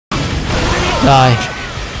Die.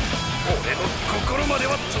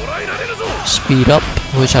 Speed up,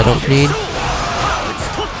 which I don't need.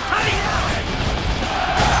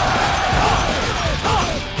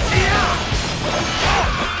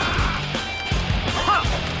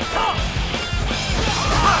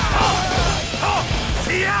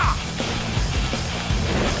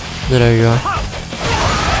 There you go.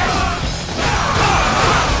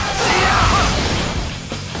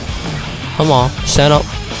 Come on, stand up.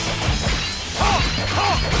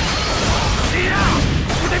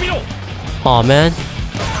 Aw, man.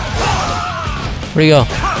 Where'd he go?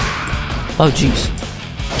 Oh, jeez.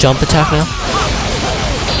 Jump attack now?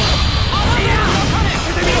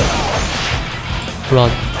 Run.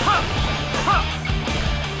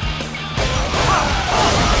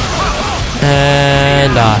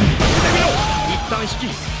 And die.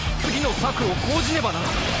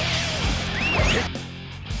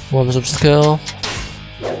 Warms up skill.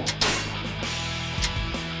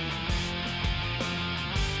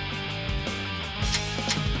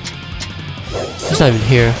 He's not even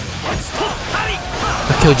here. I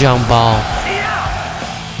killed John Ball.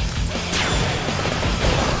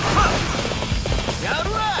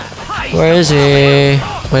 Where is he?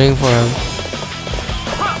 Waiting for him.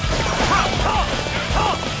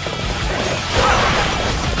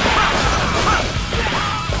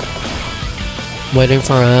 Waiting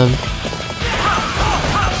for him.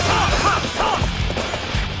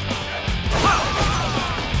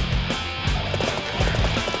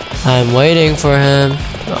 I'm waiting for him.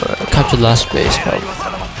 Alright, capture the last base, probably.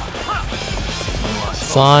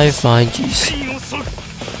 Fine, jeez.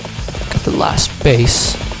 Got the last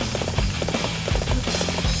base.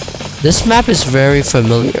 This map is very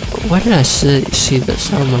familiar. Where did I see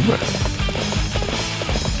this? I don't remember.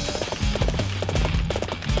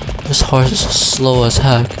 This horse is slow as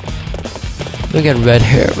heck. Let me get red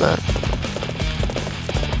hair, man.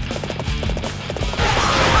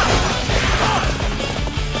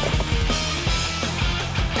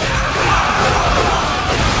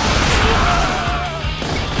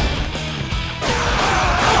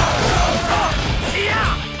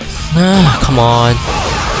 Come on.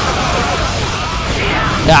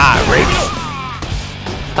 Rape.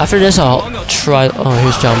 After this, I'll try. Oh,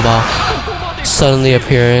 here's John Ball. Suddenly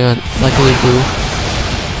appearing on Luckily Blue.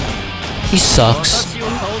 He sucks.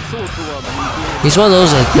 He's one of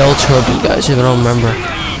those like yellow turbo guys, if I don't remember.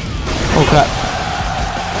 Oh crap.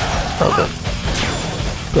 Okay.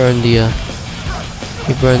 Burn the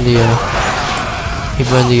he burned the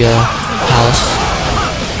house.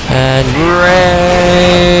 And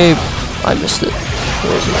rape! I missed it.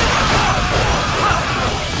 Where is it?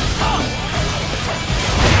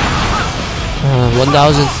 Uh,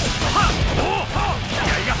 1,000.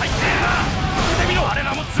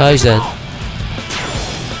 Oh, he's dead.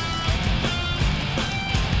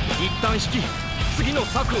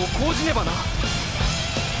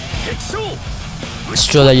 Let's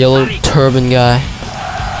draw that yellow turban guy.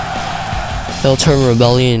 Yellow turban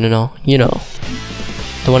rebellion, you know.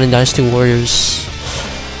 The one in Dynasty Warriors.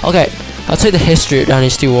 Okay, I'll tell you the history of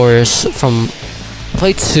Dynasty Warriors from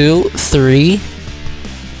play 2, 3,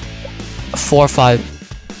 4, 5,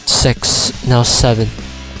 6, now 7.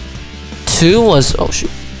 2 was, oh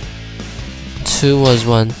shoot. 2 was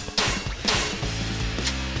when?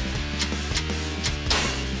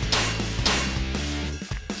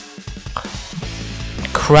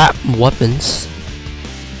 Crap weapons.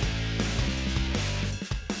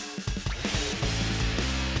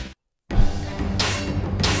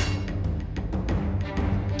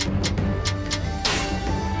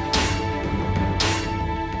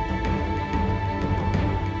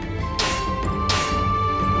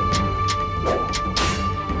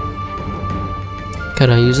 Can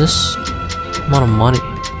I use this? I'm out of money.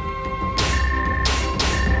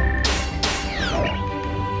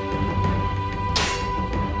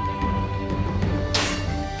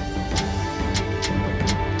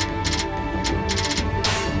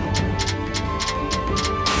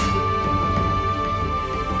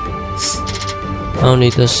 I don't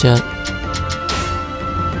need this yet.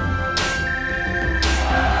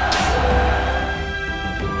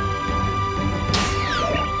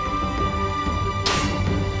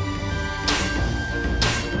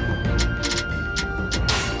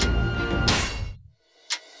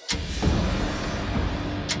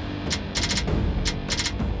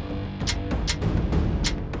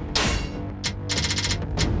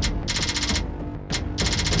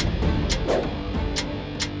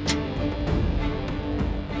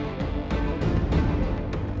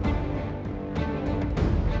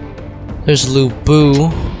 There's Lu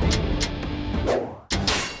Bu.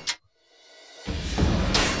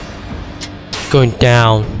 Going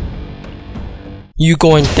down. You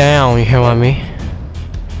going down, you hear what I mean?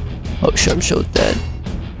 Oh shit, I'm so dead.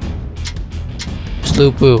 It's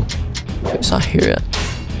Lubu. It's not here yet.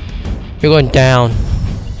 You're going down.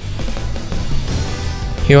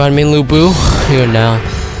 You know what I mean, Lubu? You're going down.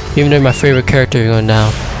 Even though you're my favorite character, you're going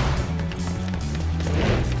down.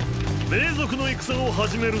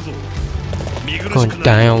 Going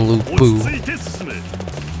down, Lubu.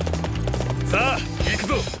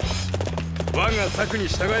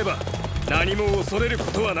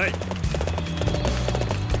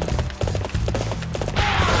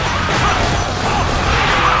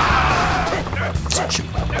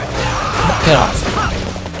 Get off.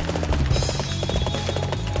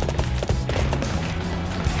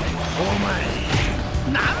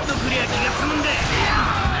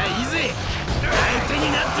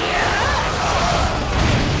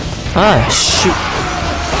 Ah, shoot.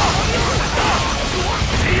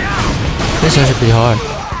 This is actually pretty hard.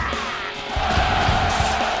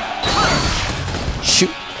 Shoot.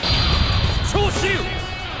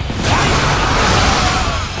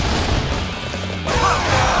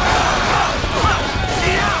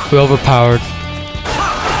 We're overpowered.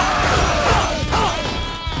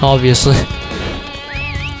 Obviously.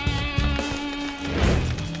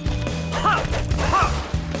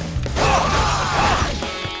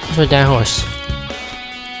 Where's my damn horse?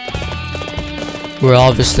 We're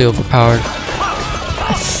obviously overpowered.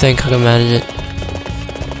 I think I can manage it.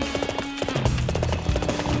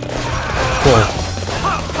 Whoa.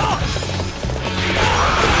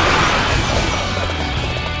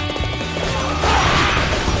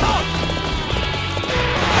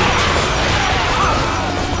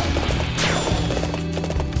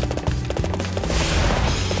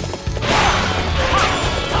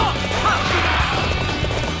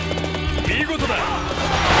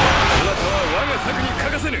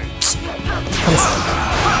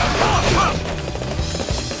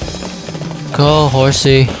 Go,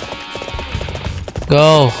 horsey.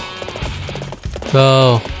 Go.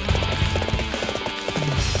 Go.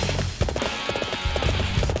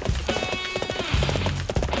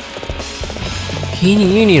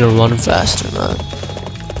 You need to run faster, man.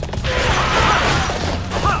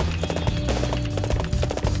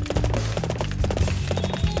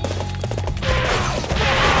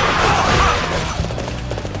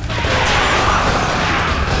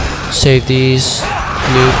 Save these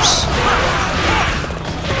noobs.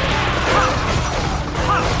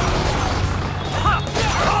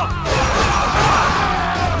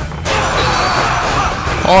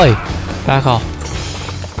 Oi! Back off.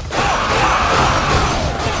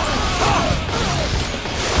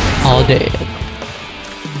 All day.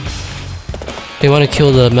 They want to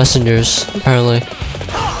kill the messengers, apparently.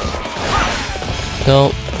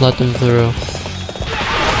 Don't let them through.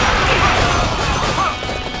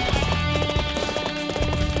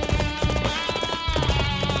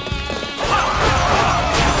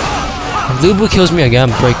 If Lubu kills me again,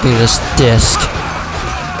 I'm breaking this disc.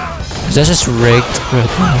 That's just rigged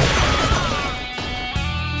right now.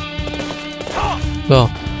 Go.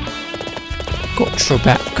 Go, throw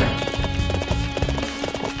back.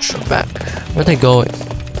 Go, throw back. Where are they going?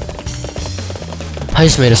 I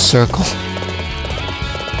just made a circle.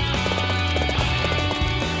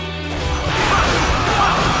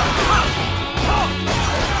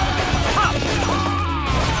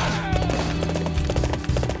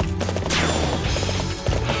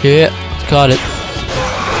 Yeah, got it.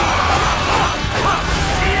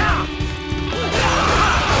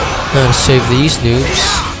 Gotta save these noobs.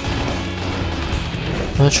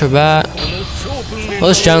 Not sure about.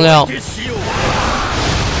 Let's Zhang Liao.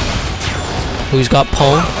 Who's got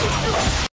Pong?